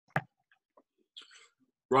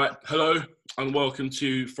Right, hello and welcome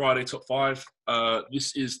to Friday Top 5.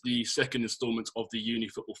 This is the second instalment of the Uni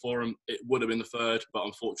Football Forum. It would have been the third, but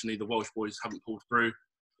unfortunately the Welsh boys haven't pulled through.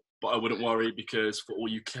 But I wouldn't worry because for all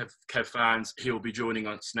you Kev fans, he'll be joining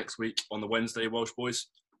us next week on the Wednesday, Welsh boys.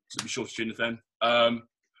 So be sure to tune in then.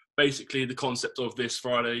 Basically, the concept of this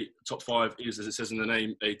Friday Top 5 is, as it says in the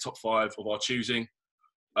name, a top 5 of our choosing.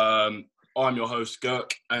 I'm your host, Girk,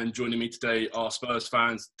 and joining me today are Spurs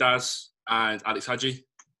fans Daz and Alex Hadji,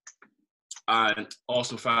 and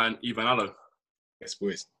Arsenal fan Ivan Allo. Yes,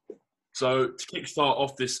 boys. So to kickstart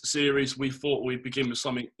off this series, we thought we'd begin with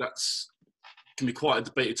something that's can be quite a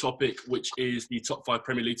debated topic, which is the top 5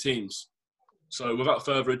 Premier League teams. So without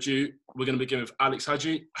further ado, we're going to begin with Alex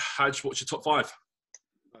Hadji. Hadj, what's your top 5?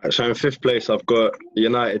 So in fifth place, I've got the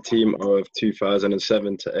United team of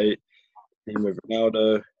 2007 to 8. Team with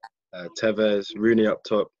Ronaldo, Tevez, Rooney up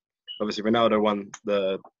top. Obviously, Ronaldo won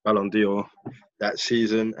the Ballon d'Or that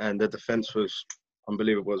season, and the defence was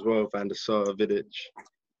unbelievable as well. Van der Sar, Vidic,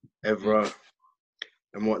 Evra,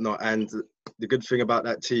 and whatnot. And the good thing about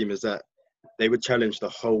that team is that they would challenge the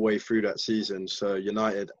whole way through that season. So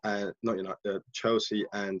Chelsea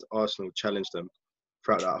and Arsenal challenged them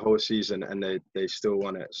throughout that whole season, and they still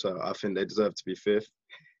won it. So I think they deserve to be fifth.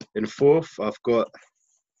 In fourth, I've got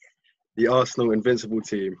the Arsenal Invincible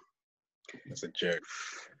team. That's a joke.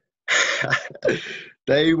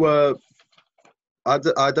 They were. I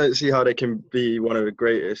don't see how they can be one of the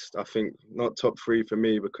greatest. I think not top 3 for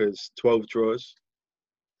me because 12 draws.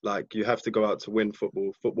 Like, you have to go out to win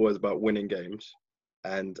football. Football is about winning games,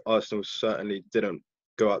 and Arsenal certainly didn't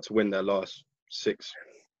go out to win their last six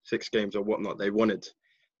games or whatnot. They wanted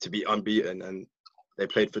to be unbeaten, and they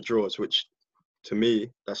played for draws, which to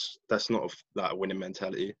me that's not a winning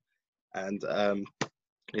mentality. And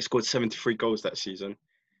they scored 73 goals that season.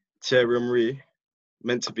 Thierry Henry,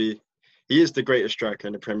 he is the greatest striker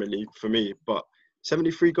in the Premier League for me, but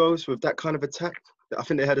 73 goals with that kind of attack. I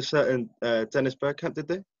think they had a certain Dennis Bergkamp, did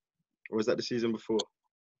they? Or was that the season before?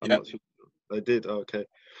 I'm not sure. They did? Oh, okay.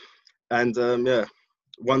 And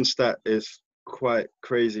one stat is quite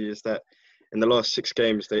crazy is that in the last 6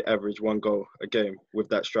 games, they average 1 goal a game with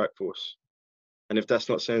that strike force. And if that's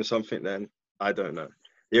not saying something, then I don't know.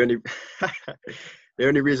 The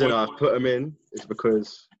only reason I put them in is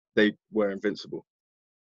because they were invincible.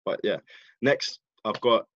 But yeah, next I've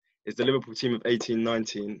got is the Liverpool team of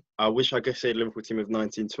 18-19. I wish I could say the Liverpool team of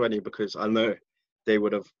 19-20 because I know they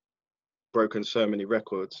would have broken so many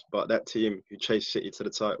records. But that team who chased City to the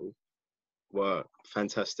title were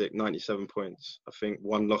fantastic. 97 points. I think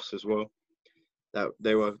 1 loss as well. That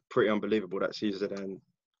they were pretty unbelievable that season, and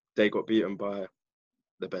they got beaten by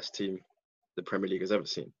the best team the Premier League has ever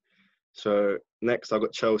seen. So next I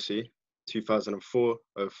got Chelsea,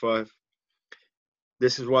 2004-05.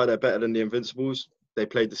 This is why they're better than the Invincibles. They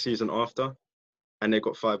played the season after, and they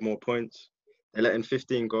got 5 more points. They let in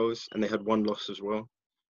 15 goals, and they had 1 loss as well.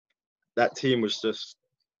 That team was just,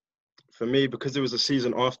 for me, because it was a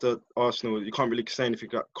season after Arsenal, you can't really say if you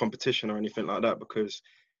got competition or anything like that because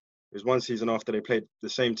it was 1 season after they played the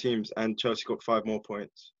same teams, and Chelsea got 5 more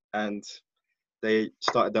points. And they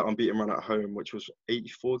started their unbeaten run at home, which was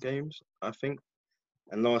 84 games, I think.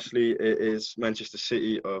 And lastly, it is Manchester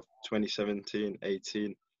City of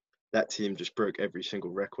 2017-18. That team just broke every single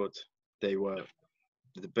record. They were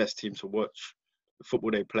the best team to watch. The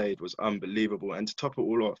football they played was unbelievable. And to top it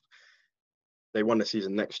all off, they won the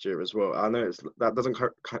season next year as well. I know that doesn't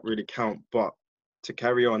really count, but to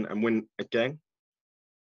carry on and win again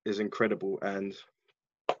is incredible. And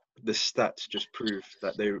the stats just prove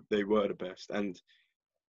that they were the best. And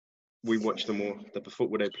we watched them all. The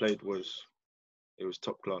football they played was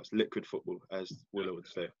top class, liquid football, as Willa would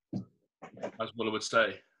say.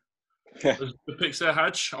 The picks there,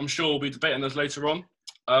 Hadj. I'm sure we'll be debating those later on.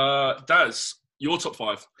 Daz, your top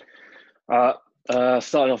 5.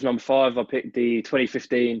 Starting off number 5, I picked the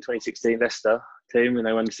 2015-2016 Leicester team when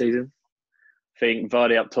they won the season. I think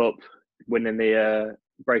Vardy up top, winning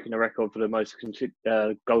breaking the record for the most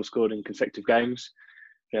goals scored in consecutive games.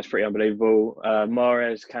 I think that's pretty unbelievable.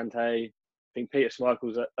 Mahrez, Kante. I think Kasper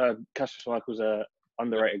Schmeichel's an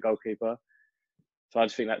underrated goalkeeper. So I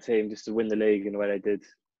just think that team, just to win the league in the way they did,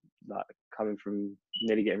 like coming from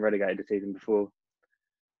nearly getting relegated the season before,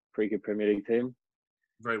 pretty good Premier League team.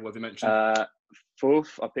 Very worthy mention.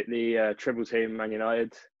 Fourth, I picked the treble team, Man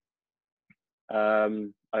United. I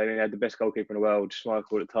think they had the best goalkeeper in the world,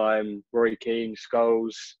 Schmeichel at the time, Roy Keane,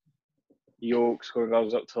 Scholes, York scoring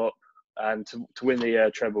goals up top, and to win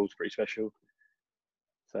the treble is pretty special.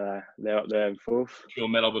 So they're up there in fourth. Sure,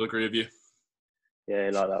 Mel would agree with you. Yeah,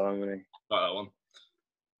 he liked that one, wouldn't he? Like that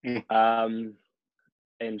one.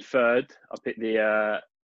 In third, I picked the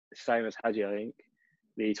same as Hadji, I think.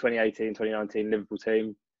 The 2018-2019 Liverpool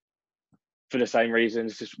team, for the same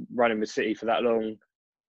reasons, just running with City for that long,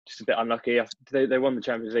 just a bit unlucky. They won the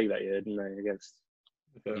Champions League that year, didn't they, against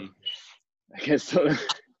Tottenham?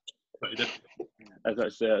 As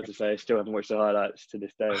much to say, I still haven't watched the highlights to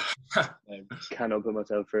this day. I cannot put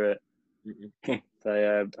myself through it.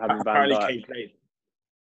 So having Van Dijk. Kane played.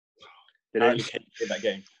 Did Kane played that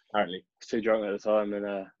game. Apparently, I was too drunk at the time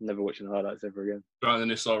and never watching the highlights ever again. Drowning in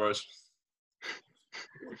his sorrows.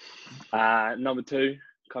 Number 2,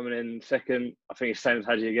 coming in second, I think it's the same as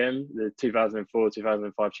Hadji again, the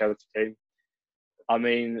 2004-2005 Chelsea team. I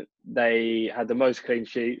mean, they had the most clean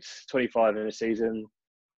sheets, 25 in a season,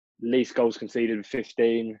 least goals conceded,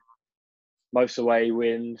 15, most away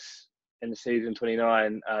wins in the season,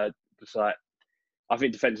 29. Just like, I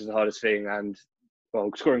think defence is the hardest thing, and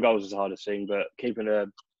scoring goals is the hardest thing, but keeping a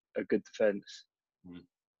good defence.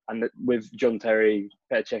 And with John Terry,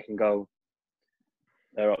 Petr Cech in goal,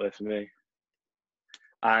 they're up there for me.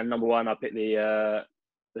 And number 1, I picked the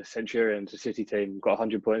Centurions, the City team, got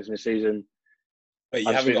 100 points in the season. But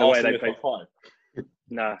you haven't got Arsenal in the top 5?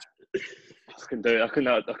 Nah, I couldn't do it. I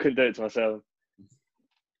couldn't do it to myself.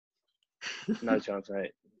 No chance,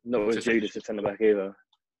 mate. Not with Judas at centre back either.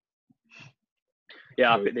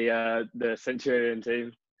 Yeah, I picked the Centurion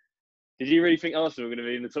team. Did you really think Arsenal were going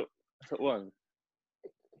to be in the top 1?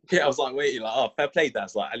 Yeah, I was like, wait, fair play,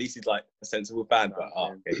 Daz. Like, at least he's like a sensible fan. But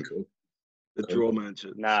okay, cool. The draw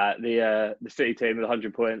mansion. Nah, the City team with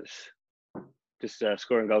 100 points, just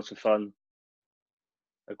scoring goals for fun.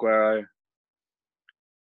 Aguero.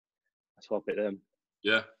 That's why I picked them.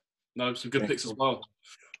 Yeah. No, some good picks as well.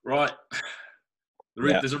 Right.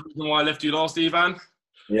 There's a reason why I left you last, Ivan.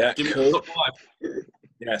 Yeah, Give me cool. the top 5.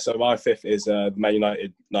 Yeah, so my 5th is Man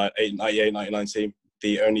United 98-99 team,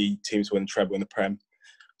 the only team to win the treble in the Prem.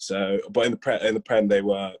 So, but in the Prem, they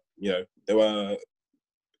were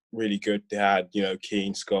really good. They had,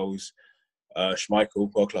 Keane, Scholes,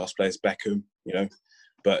 Schmeichel, world-class players, Beckham,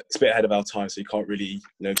 but it's a bit ahead of our time, so you can't really,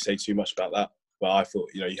 say too much about that. But I thought,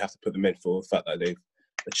 you have to put them in for the fact that they've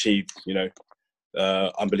achieved,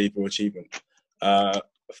 unbelievable achievement.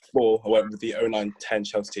 4, I went with the 09-10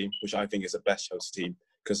 Chelsea team, which I think is the best Chelsea team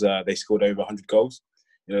because they scored over 100 goals.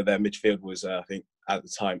 Their midfield was, I think, at the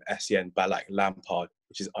time, Essien, Ballack, Lampard,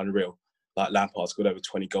 which is unreal. Like, Lampard scored over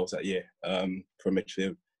 20 goals that year from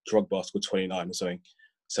midfield. Drogba scored 29 or something.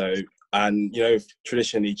 So, and,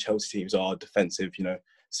 traditionally, Chelsea teams are defensive,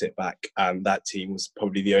 sit back. And that team was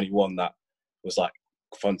probably the only one that was, like,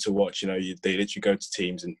 fun to watch. They literally go to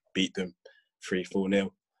teams and beat them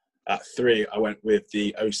 3-4-0. At 3, I went with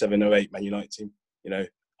the 07-08 Man United team.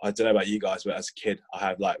 I don't know about you guys, but as a kid, I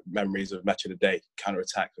have like memories of match of the day,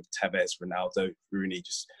 counter-attack with Tevez, Ronaldo, Rooney,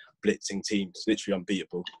 just blitzing teams, literally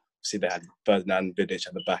unbeatable. See, they had Ferdinand, Vidic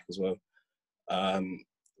at the back as well.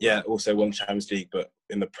 Also won Champions League, but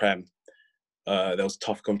in the Prem, there was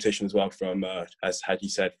tough competition as well from, as Hadji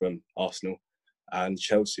said, from Arsenal and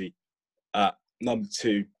Chelsea. At number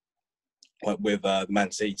 2, went with the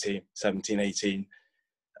Man City team, 17-18.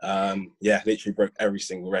 Literally broke every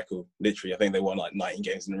single record. Literally, I think they won like 19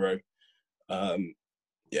 games in a row.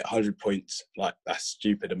 100 points, like that's a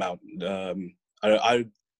stupid amount. I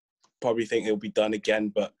probably think it'll be done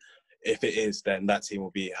again, but if it is, then that team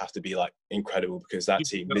will have to be like incredible because that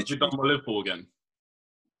team literally. Done with Liverpool again.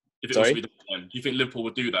 If it Sorry? was to be done again, do you think Liverpool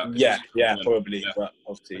would do that? Yeah, probably. Yeah. But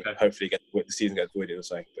obviously, hopefully, the season gets voided or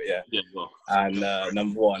something. But yeah. Yeah, well. And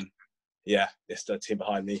number 1. Yeah, it's the team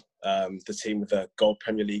behind me. The team with the Gold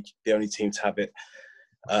Premier League, the only team to have it.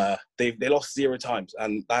 They lost 0 times,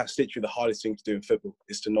 and that's literally the hardest thing to do in football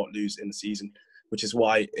is to not lose in the season, which is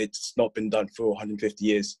why it's not been done for 150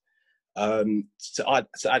 years. To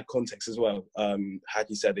add context as well,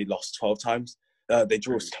 Hadji said they lost 12 times. They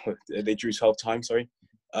drew 12 times. Sorry,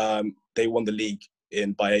 they won the league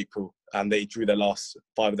by April, and they drew their last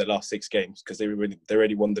 5 of their last 6 games because they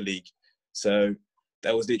already won the league. So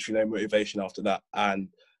there was literally no motivation after that. And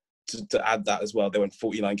to add that as well, they went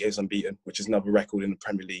 49 games unbeaten, which is another record in the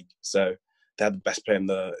Premier League. So they had the best player in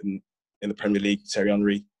the Premier League, Thierry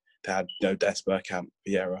Henry. They had Des Bergkamp,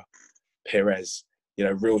 Vieira, Perez.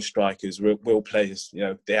 Real strikers, real players.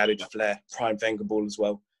 They added flair, prime Wenger ball as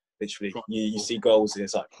well. Literally, you see goals and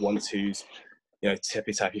it's like 1-2s.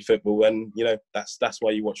 Tippy tappy football, and that's why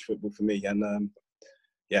you watch football for me. And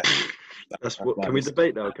that's what. Can we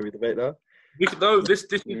debate now? We could, no, this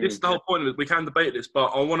is the whole point of it. We can debate this, but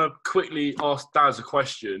I want to quickly ask Daz a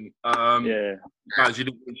question. Daz, you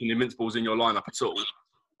didn't mention the Invincibles in your lineup at all.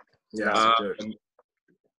 Yeah.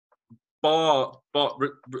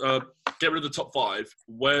 Get rid of the top 5.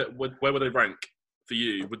 Where would they rank for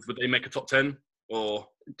you? Would they make a top 10? Or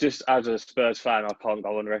Just as a Spurs fan, I can't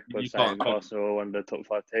go on record You saying can't. Arsenal are one of the top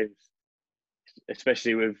 5 teams,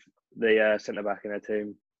 especially with the centre back in their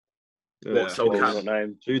team. Yeah. What, Sol What Campbell?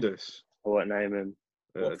 name? Judas. I won't name him.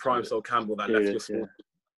 What prime Judas. Sol Campbell that left your Judas, squad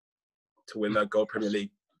to win the Gold Premier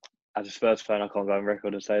League? As a Spurs fan, I can't go on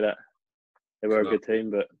record and say that. They were a good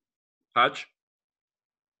team, but Hadj?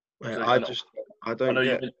 Mate, I I know- don't I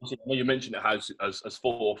get. know you mentioned it as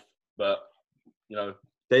fourth, but you know,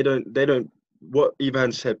 They don't. What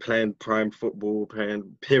Ivan said, playing prime football,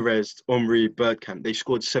 playing Pires, Omri, Bergkamp, they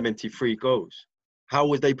scored 73 goals. How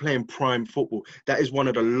was they playing prime football? That is one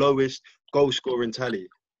of the lowest goal scoring tally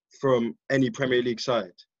from any Premier League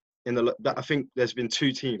side. I think there's been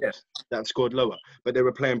 2 teams that have scored lower, but they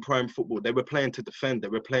were playing prime football. They were playing to defend. They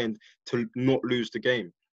were playing to not lose the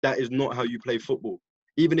game. That is not how you play football.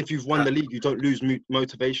 Even if you've won the league, you don't lose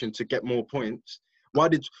motivation to get more points. Why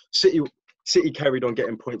did City carried on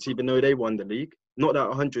getting points even though they won the league? Not that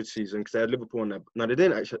 100 season because they had Liverpool on there. No, they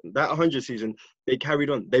didn't actually. That 100 season, they carried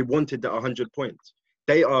on. They wanted that 100 points.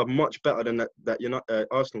 They are much better than that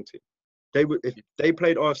Arsenal team. They would, if they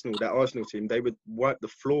played Arsenal, that Arsenal team, they would wipe the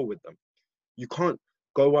floor with them. You can't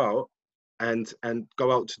go out and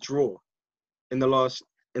go out to draw in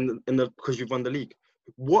the because you've won the league.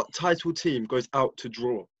 What title team goes out to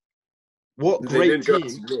draw? What great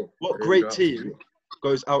team? What great team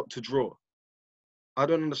goes out to draw? I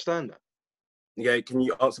don't understand that. Yeah, can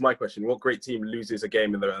you answer my question? What great team loses a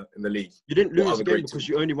game in the league? You didn't What lose other the game great because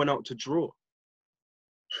team? you only went out to draw.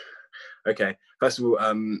 Okay, first of all,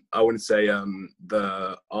 I want to say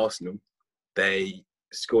the Arsenal, they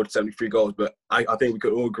scored 73 goals, but I think we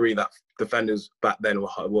could all agree that defenders back then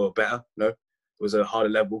were better. No, it was a harder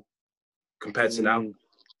level compared to now.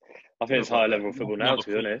 I think it's higher level football now, to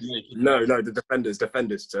be honest. No, the defenders,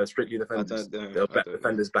 strictly defenders. don't- They were better I don't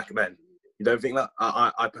defenders back then. You don't think that?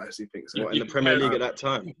 I personally think so. What, in the Premier League at that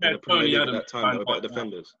time? In the Premier League at that time, they were better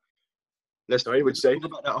defenders. Let's Sorry, what'd you say? talk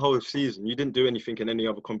about that whole season. You didn't do anything in any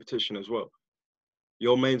other competition as well.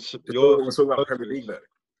 Your main, We're talking about Premier League though.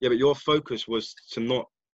 yeah, but your focus was to not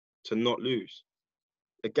lose.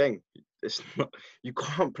 Again, it's not. You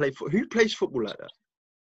can't play football. Who plays football like that?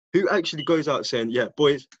 Who actually goes out saying, "Yeah,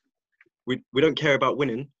 boys, we don't care about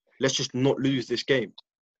winning. Let's just not lose this game."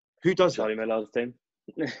 Who does that? Charlie Millar's team.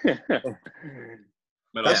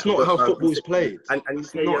 That's not how football is played. And you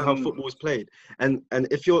That's say, not how football is played. And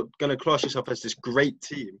if you're going to class yourself as this great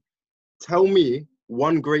team, tell me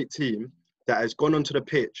one great team that has gone onto the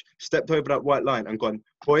pitch, stepped over that white line and gone,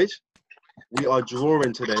 boys, we are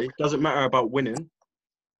drawing today. Doesn't matter about winning.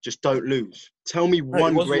 Just don't lose. Tell me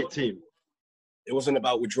one great team. It wasn't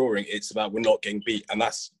about withdrawing. It's about we're not getting beat. And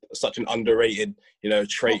that's such an underrated,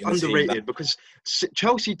 trait in the team. Underrated because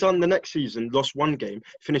Chelsea done the next season, lost 1 game,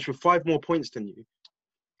 finished with 5 more points than you.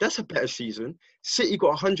 That's a better season. City got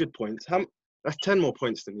 100 points. That's 10 more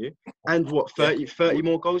points than you. And what, 30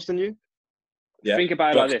 more goals than you? Yeah. Think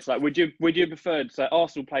about it like this: like, would you prefer? So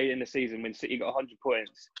Arsenal played in the season when City got 100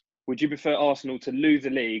 points. Would you prefer Arsenal to lose the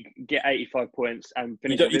league, get 85 points, and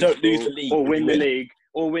finish? You don't lose the league, or win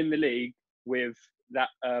the league, with that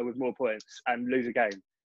with more points and lose a game?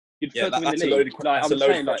 You'd prefer to win the league. I'm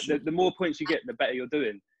saying, the more points you get, the better you're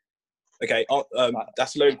doing. Okay,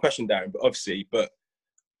 that's a loaded question, Darren. But obviously,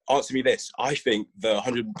 answer me this: I think the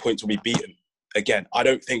 100 points will be beaten again. I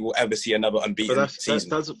don't think we'll ever see another unbeaten season.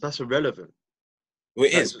 That's irrelevant. Well,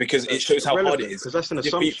 it is because it shows how hard it is. Because that's an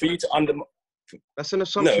assumption. For you to that's an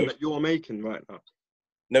assumption that you're making right now.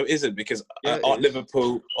 No, it isn't because aren't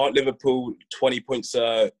Liverpool 20 points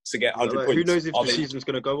to get 100 points? Who knows if the season's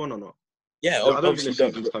going to go on or not? Yeah, I don't think the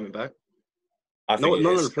season's coming back. None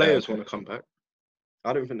of the players want to come back.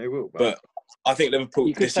 I don't think they will. But I think Liverpool.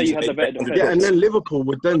 You could say you had the better defense. Yeah, and then Liverpool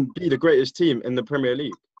would then be the greatest team in the Premier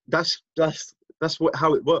League. That's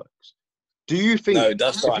how it works. Do you think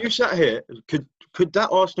if you sat here, could that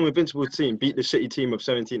Arsenal Invincible team beat the City team of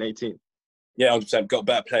 17-18? Yeah, 100%. Got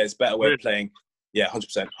better players, better way of playing. Yeah,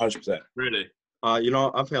 100%. Really? I think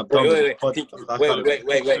I've done Wait.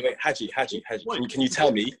 Hadji. Can you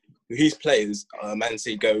tell me whose players Man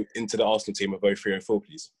City go into the Arsenal team of 03-04,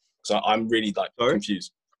 please? So I'm really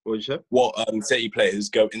confused. What did you say? What City players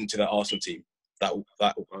go into the Arsenal team? I'm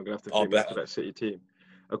gonna have to think back to that City team.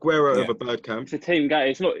 Aguero over Bergkamp. It's a team game.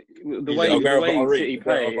 It's not the way City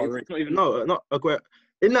play. It's not even. No, not Aguero.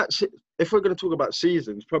 In that, if we're going to talk about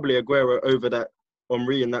seasons, probably Aguero over that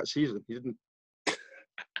Henry in that season. He didn't.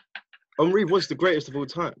 Henry was the greatest of all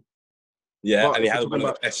time. Yeah, but and he had one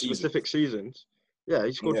of the best specific seasons. Yeah,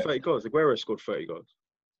 he scored 30 goals. Aguero scored 30 goals.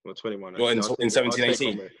 Well, 21. Well, in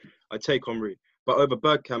 17-18. I take Henry. But over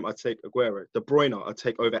Bergkamp, I take Aguero. De Bruyne, I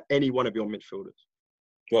take over any one of your midfielders.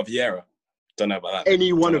 What, Vieira? Don't know about that.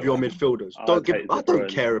 Any one of your midfielders. I'll Don't take De I don't Bruyne.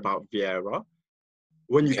 care about Vieira.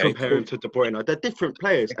 When you Okay, compare him to De Bruyne, they're different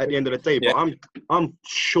players at the end of the day. Yeah. But I'm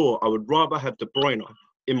sure I would rather have De Bruyne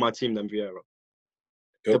in my team than Vieira.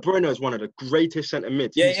 Cool. De Bruyne is one of the greatest centre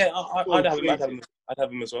mids. Yeah, He's yeah, so I'd have him. crazy. I'd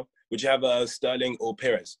have him as well. Would you have Sterling or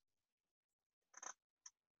Perez?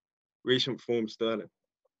 Recent form, Sterling.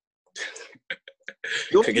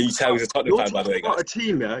 Can you tell he's a Tottenham You're fan, by the way, talking about guys? a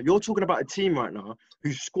team, yeah? You're talking about a team right now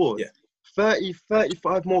who scored Yeah. 30,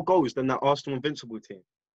 35 more goals than that Arsenal Invincible team.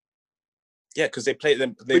 Yeah, because they played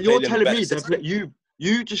them. But you're telling me that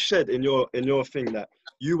you just said in your thing that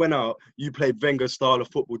you went out, you played Wenger's style of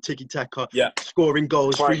football, tiki-taka, Yeah. scoring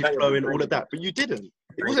goals, Quite free-flowing, bang. all of that. But you didn't.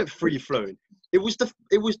 It wasn't free-flowing. It was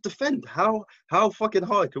defend. How fucking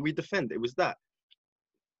hard can we defend? It was that.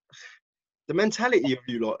 The mentality of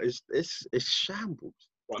you lot is shambles.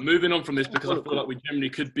 Right, moving on from this because I feel like we generally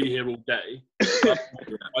could be here all day.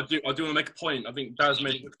 I do want to make a point. I think Daz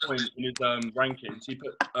made a good point in his rankings. He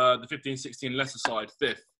put the 15-16 Leicester side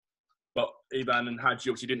 5th, but Ivan and Hadji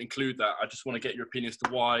obviously didn't include that. I just want to get your opinion as to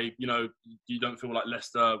why you don't feel like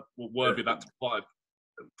Leicester were worthy of that top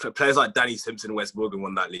 5. Players like Danny Simpson and Wes Morgan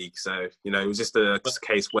won that league, so it was just a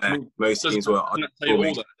case where most teams were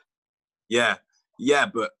underperforming. Yeah,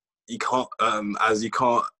 but you can't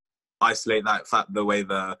isolate that fact the way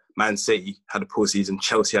the Man City had a poor season,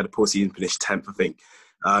 Chelsea had a poor season, finished 10th, I think.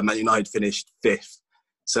 Man United finished 5th.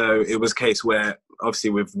 So it was a case where,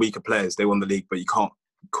 obviously, with weaker players, they won the league, but you can't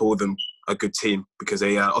call them a good team because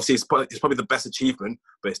they obviously it's probably the best achievement,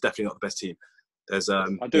 but it's definitely not the best team. There's I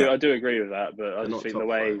do agree with that, but I just think the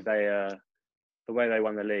way they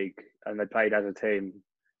won the league and they played as a team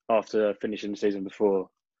after finishing the season before,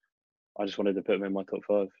 I just wanted to put them in my top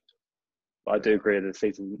 5. But I do agree with the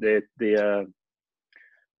season. The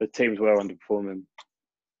teams were underperforming.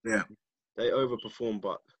 Yeah, they overperformed,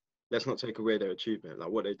 but let's not take away their achievement. Like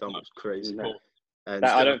what they've done was crazy. No. And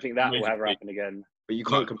I don't think that will ever happen again. But you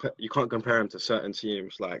can't compare them to certain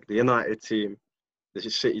teams like the United team, the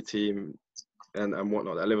City team, and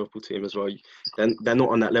whatnot. That Liverpool team as well. They're not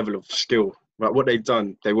on that level of skill. Like what they've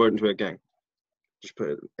done, they won't do again. Just put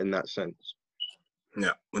it in that sense.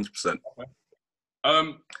 Yeah, 100%.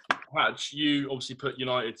 Hatch, you obviously put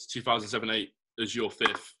United's 2007-8 as your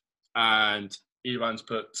 5th, and Ivan's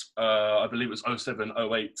put, I believe it was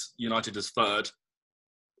 07-08 United as 3rd.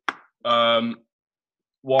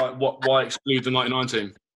 Why exclude the 99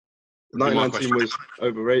 team? The 99 team was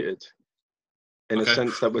overrated in a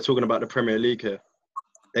sense that we're talking about the Premier League here.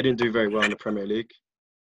 They didn't do very well in the Premier League.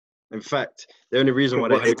 In fact, the only reason why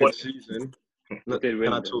they had a good season.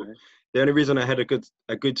 The only reason I had a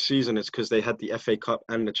good season is because they had the FA Cup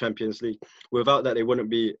and the Champions League. Without that, they wouldn't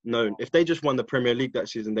be known. If they just won the Premier League that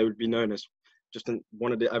season, they would be known as just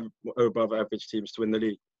one of the above average teams to win the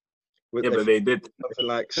league. But they did.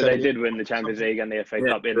 So they did win the Champions League and the FA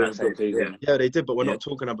Cup in that same season. Yeah, they did. But we're not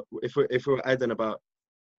talking about if we're adding about.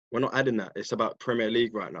 We're not adding that. It's about Premier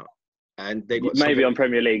League right now, and they got maybe on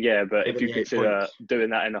Premier League, yeah. But if you 78 consider points. doing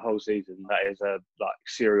that in the whole season, that is a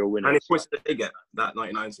serial winner. How many points did they get? That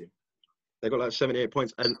 99 team. They got like 78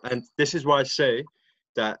 points, and this is why I say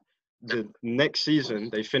that the next season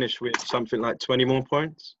they finished with something like 20 more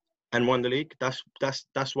points and won the league. That's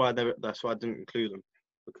why I didn't include them,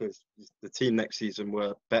 because the team next season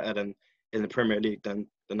were better than in the Premier League than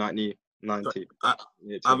the 99 team. I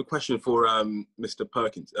have a question for Mr.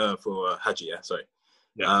 Perkins, for Hadji. Yeah, sorry.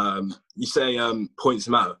 Yeah. You say points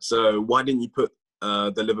matter. So why didn't you put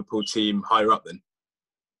the Liverpool team higher up then?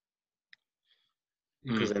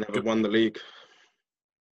 Because they never won the league.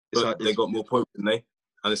 They got more points, didn't they?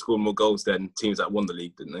 And they scored more goals than teams that won the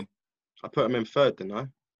league, didn't they? I put them in 3rd, didn't I?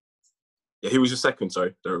 Yeah, who was your 2nd?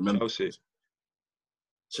 Sorry, don't remember.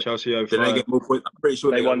 Chelsea over. Did they get more points? I'm pretty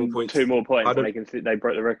sure they won more points. 2 more points. And they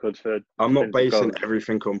broke the records for. I'm not basing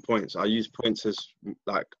everything on points. I use points as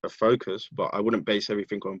like a focus, but I wouldn't base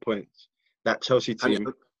everything on points. That Chelsea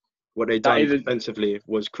team, what they done defensively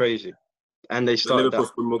was crazy, and they started. Liverpool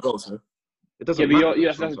scored more goals, huh? It doesn't matter. But you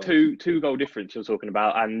have to have two goal difference you're talking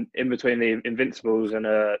about, and in between the Invincibles and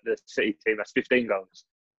the City team, that's 15 goals.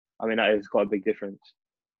 I mean, that is quite a big difference.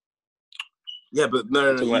 Yeah, but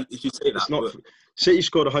no. If you say that, it's not. City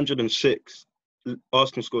scored 106.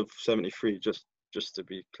 Arsenal scored 73. Just to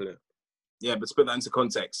be clear. Yeah, but to put that into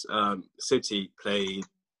context, City played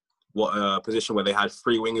a position where they had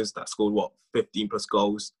 3 wingers that scored 15 plus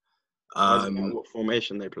goals. What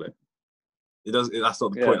formation they play? That's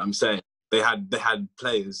not the point. I'm saying they had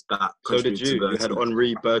players that. So did you? You had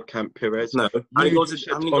Henry, Bergkamp, Perez. No, how many goals did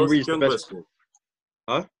Young best?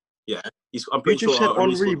 Huh? Yeah, I'm pretty sure said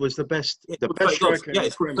Henry was the best. The best striker. Yeah,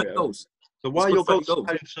 it's 30 goals. So why are your goals so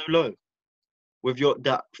low? with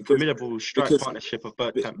that formidable strike because- partnership of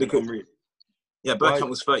Bergkamp and because- Henry. Yeah, Why- Bergkamp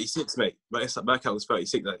was 36, mate. Bergkamp was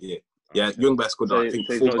 36 that year. Yeah, Ljungberg scored, So, I think,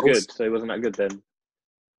 so he's 4 not goals. good. So he wasn't that good then.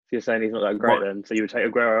 If you're saying he's not that great, What? then so you would take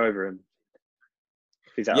Aguero over him.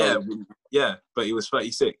 If he's that Yeah, old. yeah, but he was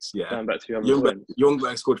 36. Yeah, Going back to your other point.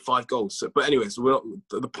 Ljungberg scored 5 goals. So, but anyways,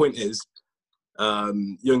 the point is,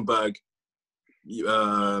 Ljungberg,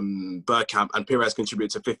 Bergkamp, and Pires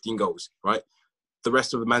contributed to 15 goals. Right. The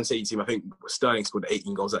rest of the Man City team, I think Sterling scored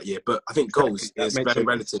 18 goals that year. But I think Exactly, goals that is makes very sense.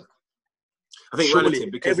 relative. I think Surely, relative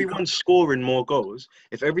if because everyone's scoring more goals,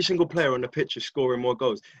 if every single player on the pitch is scoring more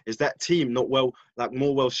goals, is that team not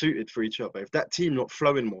more well suited for each other? If that team not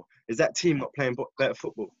flowing more, is that team not playing better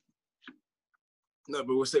football? no,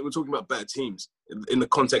 but we're talking about better teams in the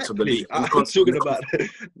context of the league. In the I'm context, talking about.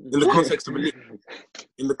 in the context of the league.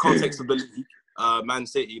 In the context of the league, Man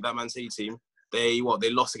City team, they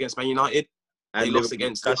lost against Man United. They And lost Liverpool,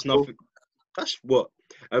 against that's Liverpool. nothing. That's what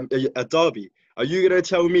a derby. Are you going to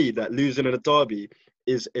tell me that losing in a derby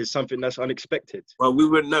is something that's unexpected? Well, we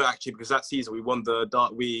wouldn't know actually because that season we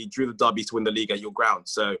drew the derby to win the league at your ground.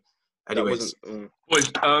 So, That anyways, wasn't.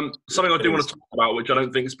 Boys, something I do want to talk about, which I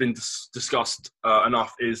don't think has been discussed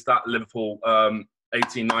enough, is that Liverpool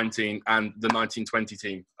 18-19 and the 19-20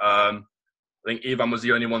 team. I think Ivan was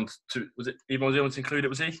the only one to. Was it Ivan was the only one to include it?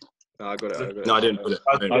 Was he? No, I got it. no, I didn't put it.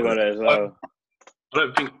 I got it as well. I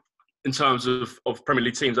don't think, in terms of Premier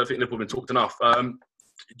League teams, I think Liverpool have been talked enough.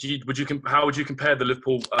 How would you compare the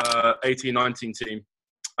Liverpool 18-19 team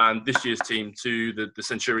and this year's team to the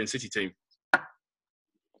Centurion City team?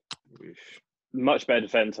 Much better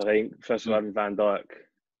defence, I think. First of all, having Van Dijk.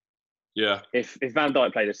 Yeah. If Van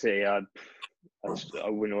Dijk played at City, I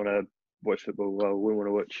wouldn't want to watch football. Well, I wouldn't want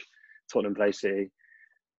to watch Tottenham play City.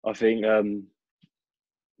 I think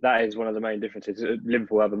that is one of the main differences.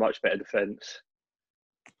 Liverpool have a much better defence.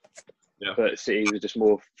 Yeah. But City was just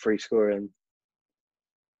more free scoring.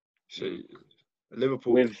 So,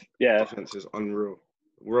 Liverpool defense is unreal.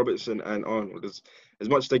 Robertson and Arnold, as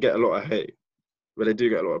much as they get a lot of hate, but they do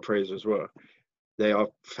get a lot of praise as well. They are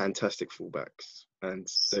fantastic fullbacks, and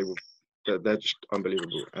they're just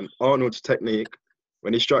unbelievable. And Arnold's technique,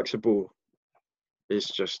 when he strikes a ball,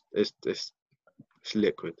 it's just it's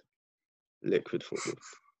liquid football.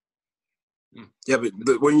 Yeah,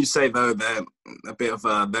 but when you say though they're a bit of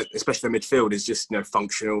especially the midfield is just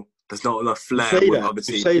functional. There's not enough flair with other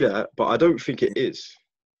You teams. say that, but I don't think it is.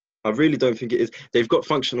 I really don't think it is. They've got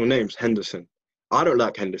functional names. Henderson. I don't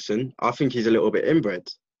like Henderson. I think he's a little bit inbred,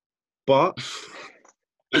 but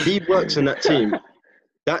he works in that team.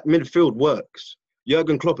 That midfield works.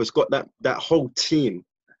 Jurgen Klopp has got that whole team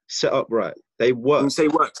set up right. They work. When you say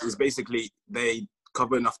works, is basically they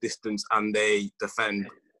cover enough distance and they defend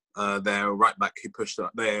their right back who pushed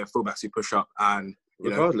up, their fullbacks who push up, and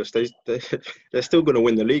Regardless, they're still going to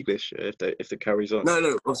win the league this year if it carries on.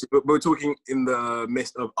 No, obviously, but we're talking in the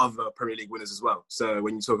midst of other Premier League winners as well. So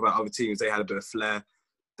when you talk about other teams, they had a bit of flair,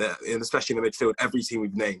 and especially in the midfield, every team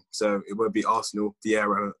we've named. So it won't be Arsenal,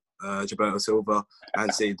 Vieira, Gilberto Silva,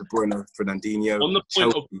 and say De Bruyne, Fernandinho. On the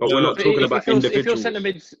point of, But we're not talking about individuals. If your centre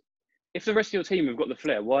mids, if the rest of your team have got the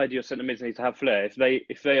flair, why do your centre mids need to have flair?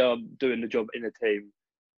 If they are doing the job in the team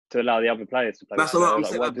to allow the other players to play. That's what I'm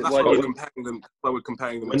saying. That's why we're comparing them. Why we're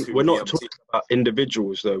comparing them to. We're not talking about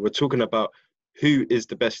individuals though. We're talking about who is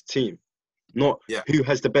the best team, not who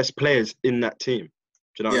has the best players in that team.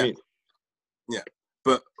 Do you know what I mean? Yeah,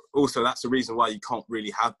 but also that's the reason why you can't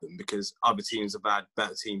really have them because other teams have had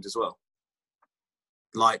better teams as well.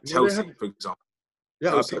 Like Chelsea, for example. Yeah,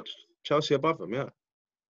 Chelsea. I put Chelsea above them. Yeah.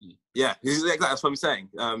 Yeah, that's what I'm saying.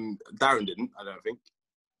 Darren didn't, I don't think.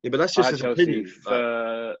 Yeah, but that's just his opinion.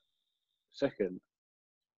 For second.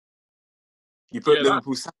 You put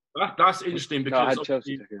Liverpool second. That's interesting because I had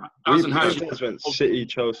Chelsea second. City,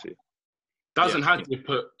 Chelsea. Doesn't had to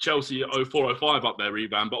put Chelsea 04-05 up there,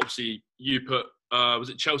 Revan, but obviously you put, was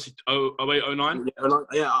it Chelsea 08-09?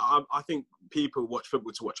 Yeah, I think people watch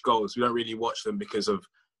football to watch goals. We don't really watch them because of,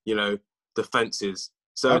 defences.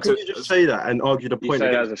 So how can you just say that and argue the point? You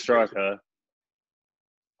say that as a striker.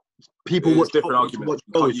 People watch different arguments.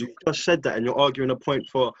 You just said that and you're arguing a point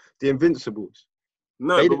for the Invincibles.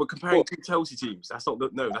 No, but we're comparing two Chelsea teams. That's not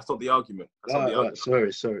the argument.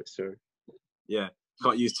 Sorry. Yeah, you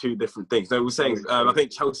can't use two different things. No, we're saying I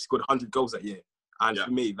think Chelsea scored 100 goals that year, and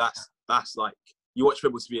for me, that's like you watch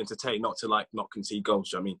football to be entertained, not to not concede goals.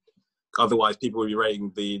 Do you know what I mean? Otherwise, people will be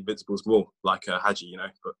rating the Invincibles more, like Hadji,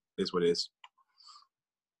 But it is what it is.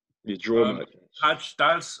 You draw Hadj,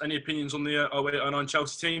 Daz, any opinions on the 08-09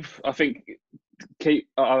 Chelsea team? I think keep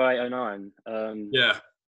 08-09. Yeah.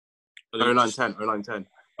 09-10.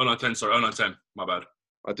 09-10, sorry, 09-10. My bad.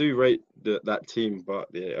 I do rate that team,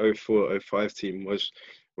 but the 04-05 team was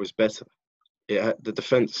better. It had the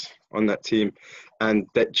defense on that team, and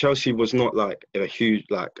that Chelsea was not like a huge,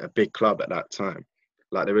 like a big club at that time.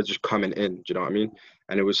 Like they were just coming in. Do you know what I mean?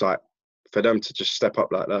 And it was like for them to just step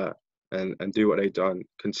up like that and do what they done,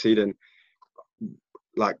 conceding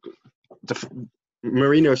like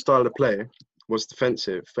Mourinho's style of play was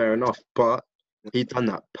defensive, fair enough, but he done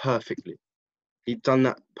that perfectly. He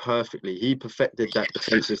perfected that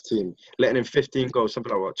defensive team, letting in 15 goals,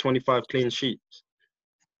 something like 25 clean sheets,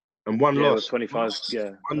 and one loss. 25.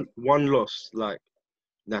 Yeah, one loss. Like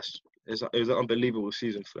it was an unbelievable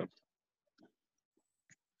season for them.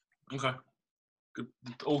 Okay, good.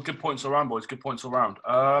 All good points around, boys. Good points all round.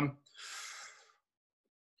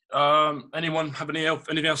 Anyone have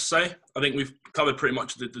anything else to say? I think we've covered pretty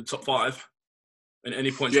much the top 5. And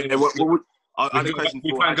any points? Yeah, I had a question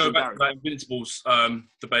we for can go back Darren. to that Invincibles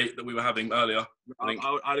debate that we were having earlier. I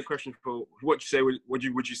had a question for what you say. Would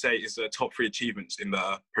you say is the top 3 achievements in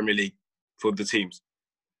the Premier League for the teams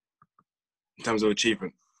in terms of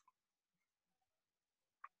achievement?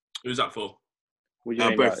 Who's that for? What do you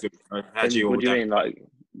mean? Both of them. What do you mean? Like,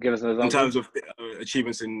 give us an example. In terms of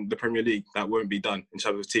achievements in the Premier League that won't be done in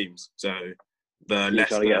terms of teams. So the You're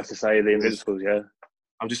trying to get us to say the Invincibles, yeah.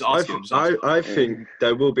 I'm just asking. I think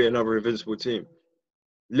there will be another Invincible team.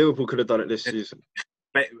 Liverpool could have done it this season.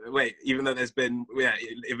 Wait, even though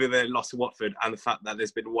even they lost to Watford, and the fact that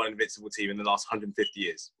there's been one Invincible team in the last 150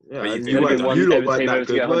 years. Yeah, you and feel like you lot weren't team that able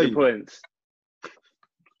to good, get were 100 you? points.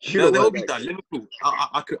 They'll be done. Liverpool.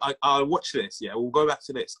 I'll watch this. Yeah, we'll go back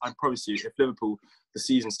to this. I promise you, if Liverpool, the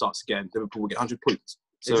season starts again, Liverpool will get 100 points.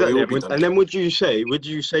 So Exactly. it will be done. And then would you say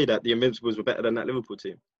that the Invincibles were better than that Liverpool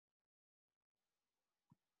team?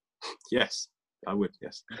 Yes, I would.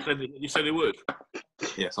 Yes. You said they would.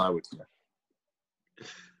 Yes, I would. Yeah.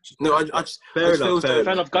 No, I just Fair feel enough. Fair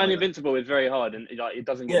enough. Going Invincible is very hard, and like it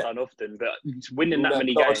doesn't get done often. But winning that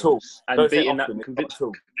many games and beating that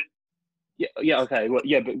okay. Well,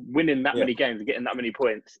 yeah, but winning that many games and getting that many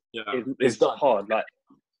points is hard. Like,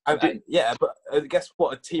 but guess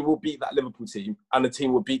what? A team will beat that Liverpool team, and a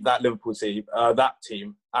team will beat that Liverpool team, that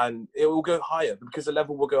team, and it will go higher because the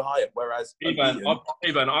level will go higher. Whereas, Ivan,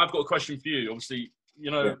 I've got a question for you. Obviously,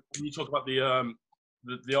 when you talk about the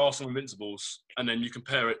Arsenal Invincibles, and then you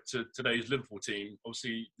compare it to today's Liverpool team,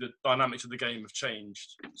 obviously the dynamics of the game have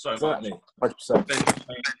changed so much. 100%.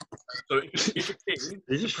 So if a team,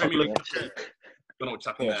 I don't know what's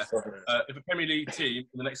happening there. If a Premier League team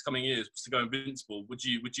in the next coming years was to go invincible, would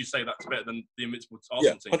you say that's better than the invincible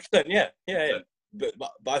Arsenal team? 100%. Yeah. But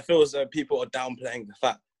I feel as though people are downplaying the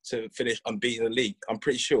fact to finish unbeaten in the league. I'm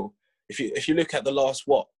pretty sure if you look at the last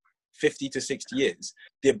 50 to 60 years,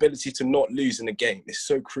 the ability to not lose in a game is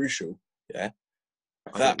so crucial. Yeah.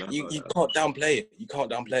 That you can't downplay it. You can't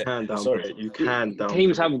downplay it. You can downplay it.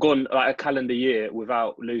 Teams have gone like a calendar year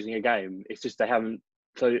without losing a game. It's just they haven't.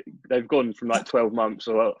 So they've gone from like 12 months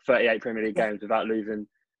or 38 Premier League games without losing,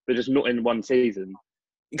 but just not in one season.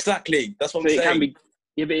 Exactly. That's what I'm saying.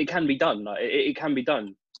 But it can be done. Like it can be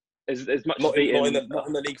done. As much not as in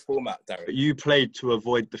the league format, Darren. But you played to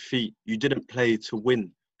avoid defeat. You didn't play to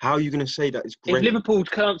win. How are you going to say that it's great? If Liverpool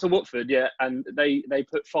come to Watford, and they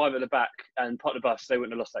put 5 at the back and pot the bus, they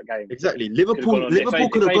wouldn't have lost that game. Exactly. Liverpool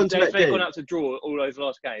could have gone to that game. If they'd gone out to draw all those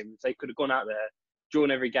last games, they could have gone out there, drawn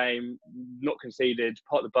every game, not conceded,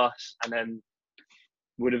 pot the bus, and then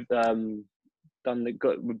would have gone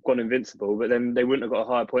invincible. But then they wouldn't have got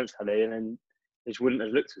a higher points tally, and then it wouldn't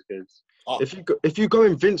have looked as good. If you go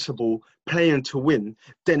invincible playing to win,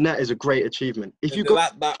 then that is a great achievement. If you go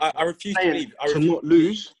I refuse to believe to not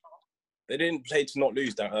lose, they didn't play to not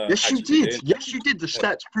lose. Yes, you did. Yes, you did. The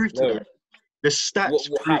stats prove to that. The stats.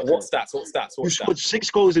 What stats? You scored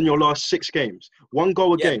 6 goals in your last 6 games. 1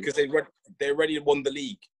 goal a game. Because they already won the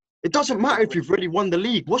league. It doesn't matter if you've already won the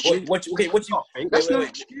league. What do you think? That's no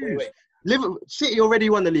excuse. City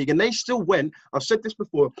already won the league, and they still went. I've said this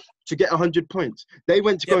before, to get 100 points. They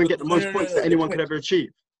went to go and get the most points that anyone could ever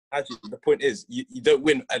achieve. Actually, the point is, you don't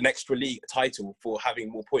win an extra league title for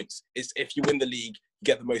having more points. It's if you win the league, you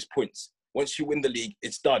get the most points. Once you win the league,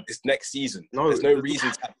 it's done. It's next season. There's no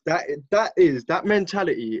reason to... That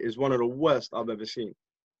mentality is one of the worst I've ever seen.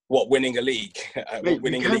 What, winning a league?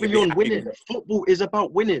 Winning a league. Winning. Football is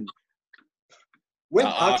about winning.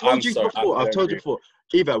 I've told you before.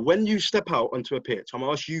 Eva, when you step out onto a pitch, I'm going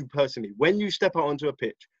to ask you personally, when you step out onto a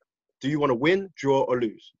pitch, do you want to win, draw, or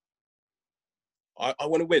lose? I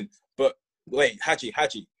want to win. But wait, Haji.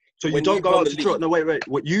 So you don't go out to draw? No, wait.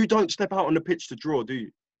 You don't step out on the pitch to draw, do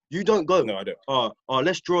you? You don't go. No, I don't.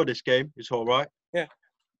 Let's draw this game. It's all right. Yeah.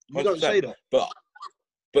 100%. You don't say that. But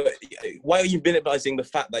But why are you minimizing the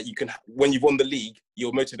fact that you can, when you've won the league,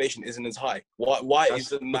 your motivation isn't as high? Why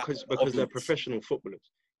isn't that because they're professional footballers.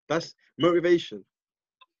 That's motivation.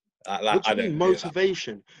 What do you mean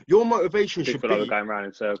motivation? Your motivation should People like we're be. going round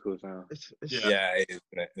in circles now. Yeah, it is,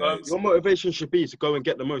 isn't it? Your motivation should be to go and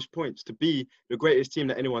get the most points, to be the greatest team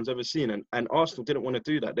that anyone's ever seen. And Arsenal didn't want to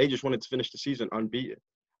do that. They just wanted to finish the season unbeaten.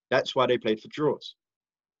 That's why they played for draws.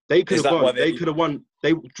 They could have won. They could have won.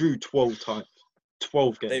 They drew 12 times.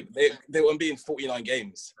 12 games. They were unbeaten 49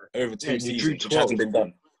 games over 2 seasons, which 12. hasn't been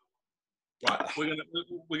done. Right,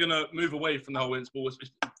 we're gonna move away from the whole Invincible. It's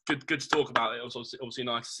good to talk about it. It was obviously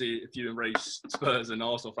nice to see if you embrace Spurs and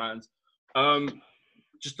Arsenal fans.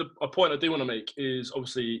 Just a point I do want to make is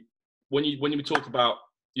obviously when you talk about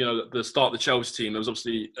the start of the Chelsea team, there was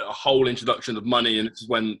obviously a whole introduction of money, and this is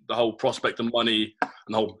when the whole prospect of money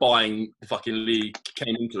and the whole buying the fucking league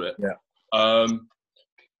came into it. Yeah.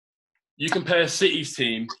 You compare City's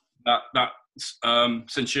team, that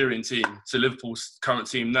Centurion team, to Liverpool's current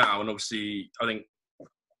team now, and obviously I think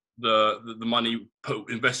the money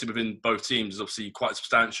invested within both teams is obviously quite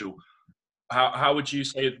substantial. How would you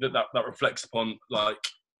say that reflects upon like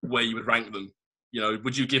where you would rank them?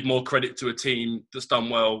 Would you give more credit to a team that's done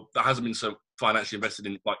well that hasn't been so financially invested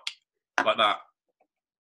in like that?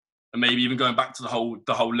 And maybe even going back to the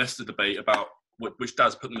whole Leicester debate about which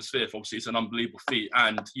does put them as fifth. Obviously, it's an unbelievable feat,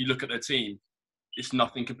 and you look at their team, it's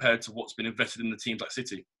nothing compared to what's been invested in the teams like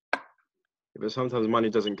City. But sometimes money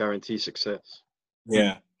doesn't guarantee success.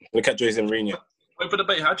 Yeah. Look at Jose Mourinho. Wait for the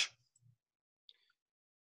debate, Hadj.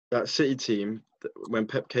 That City team, when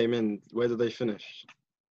Pep came in, where did they finish?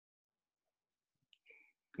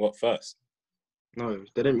 What, first? No,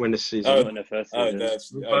 they didn't win this season. Oh, in the first season.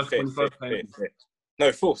 Fifth.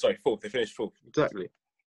 No, fourth. Sorry, fourth. They finished fourth. Exactly.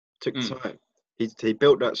 Took time. He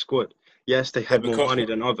built that squad. Yes, they had more money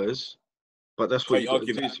than others, but that's what you got to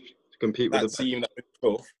do to compete with the team that was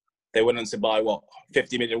fourth. They went on to buy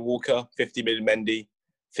 50 million Walker, 50 million Mendy,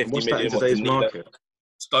 50 What's million. That in today's market?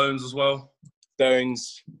 Stones as well.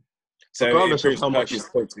 Stones. So regardless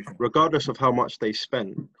of how much they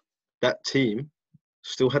spent, that team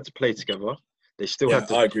still had to play together. They still had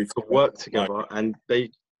to work together, and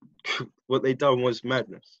what they done was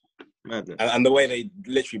madness. And the way they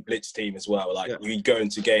literally blitz team as well. You'd go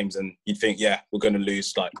into games and you'd think, we're going to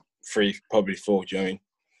lose 3, probably 4. Do you know what I mean?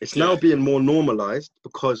 It's now being more normalised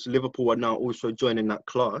because Liverpool are now also joining that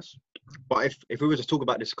class. But if we were to talk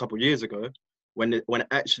about this a couple of years ago, when it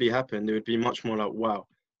actually happened, it would be much more like, wow,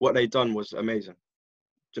 what they done was amazing.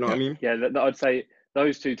 Do you know what I mean? Yeah, I'd say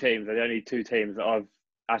those two teams are the only two teams that I've,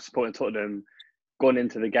 as supporting Tottenham, gone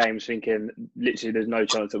into the games thinking literally there's no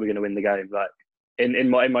chance that we're going to win the game. Like in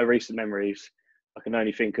my recent memories, I can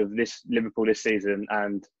only think of this Liverpool this season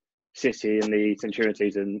and City in the Centurion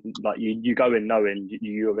season. Like you go in knowing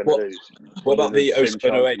you're going to lose. What about the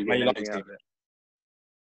 07-08 Man United team?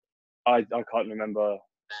 I can't remember.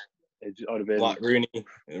 I'd have been like Rooney,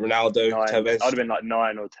 Ronaldo, 9. Tevez. I'd have been like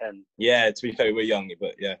 9 or 10. Yeah, to be fair, we're young,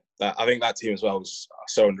 but yeah, I think that team as well was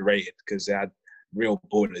so underrated because they had real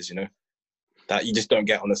ballers, that you just don't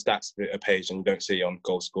get on the stats page and you don't see on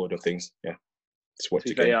goals scored or things. Yeah, just watch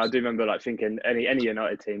the games. Yeah, I do remember thinking any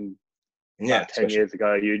United team 10 especially. years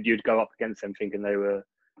ago, you'd go up against them thinking they were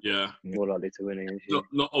Yeah. more likely to win.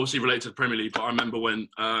 Not obviously related to the Premier League, but I remember when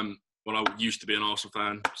I used to be an Arsenal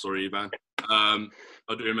fan. Sorry, Ivan.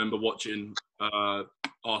 I do remember watching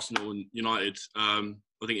Arsenal and United. I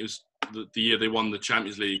think it was the year they won the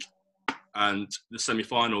Champions League, and the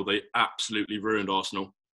semi-final they absolutely ruined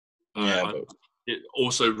Arsenal. It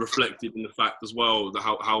also reflected in the fact as well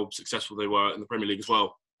how successful they were in the Premier League as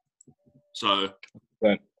well. So,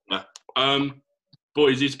 yeah.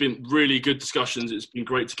 Boys, it's been really good discussions. It's been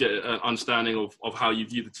great to get an understanding of how you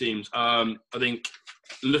view the teams. I think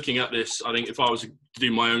looking at this, I think if I was to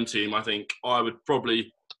do my own team, I think I would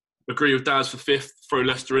probably agree with Daz for 5th, throw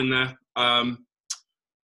Leicester in there. I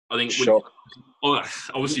think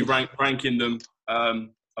obviously ranking them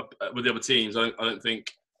with the other teams, I don't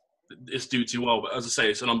think it's do too well. But as I say,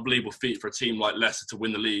 it's an unbelievable feat for a team like Leicester to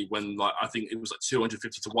win the league when I think it was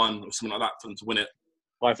 250 to 1 or something like that for them to win it.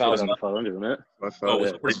 5,500, wasn't it?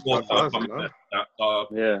 5,000.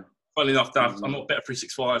 Yeah. Funnily enough, Daz, I'm not Bet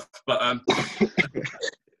 365, but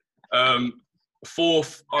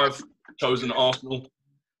 4th, I've chosen Arsenal.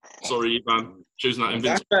 Sorry, Ivan, choosing that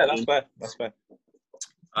Invincible. That's fair.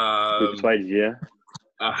 Persuaded, yeah.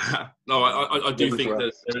 No, I do think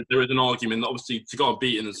that there is an argument that obviously to go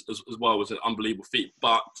unbeaten as well was an unbelievable feat,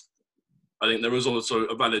 but I think there is also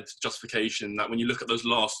a valid justification that when you look at those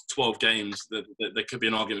last 12 games, that there could be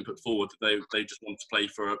an argument put forward that they just want to play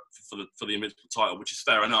for the Invincible title, which is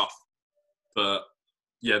fair enough. But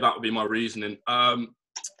yeah, that would be my reasoning. I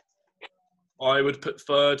would put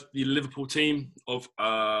third the Liverpool team of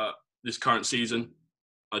this current season.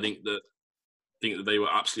 I think that they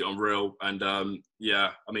were absolutely unreal, and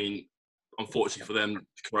yeah, I mean, unfortunately for them,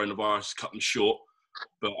 coronavirus cut them short.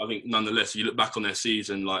 But I think nonetheless, you look back on their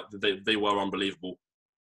season, like they were unbelievable.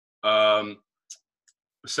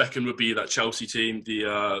 Second would be that Chelsea team, the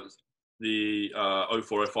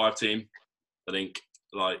 04-05 team. I think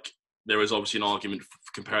like there is obviously an argument for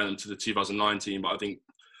comparing them to the 2019, but I think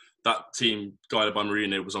that team guided by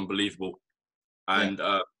Mourinho was unbelievable. And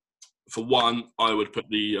for one, I would put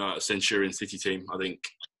the Centurion City team. I think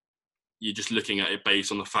you're just looking at it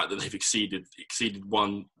based on the fact that they've exceeded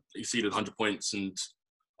 100 points, and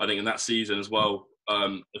I think in that season as well,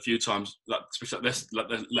 a few times, especially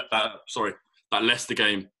that Leicester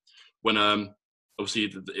game, when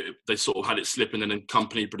obviously they sort of had it slipping, and then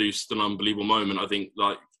Company produced an unbelievable moment. I think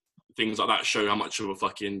like things like that show how much of a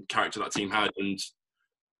fucking character that team had, and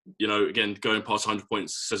you know, again, going past 100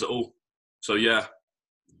 points says it all. So yeah,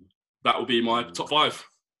 that will be my top 5.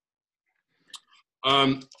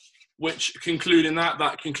 Which concluding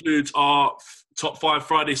that concludes our top 5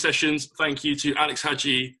 Friday sessions. Thank you to Alex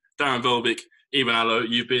Hadji, Darren Velvick, Ivan Allo.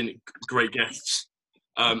 You've been great guests.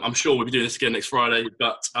 I'm sure we'll be doing this again next Friday.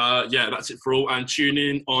 But yeah, that's it for all. And tune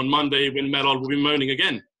in on Monday when Mellard will be moaning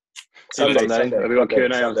again. Sunday. We've got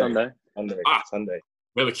Q&A on Sunday. Sunday.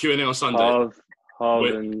 We have a Q&A on Sunday. Harv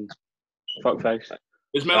and Fuckface.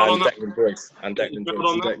 Is Mellard on that? Declan Joyce. And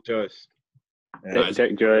Declan Joyce.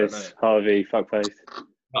 Jack Joyce, Harvey, Fuckface.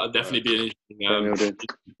 That'll definitely be an interesting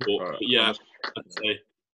report. But yeah, I'd say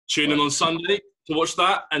tune in on Sunday to watch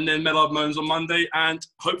that, and then Mellard moans on Monday, and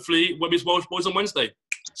hopefully Webby's Welsh Boys on Wednesday.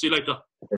 See you later.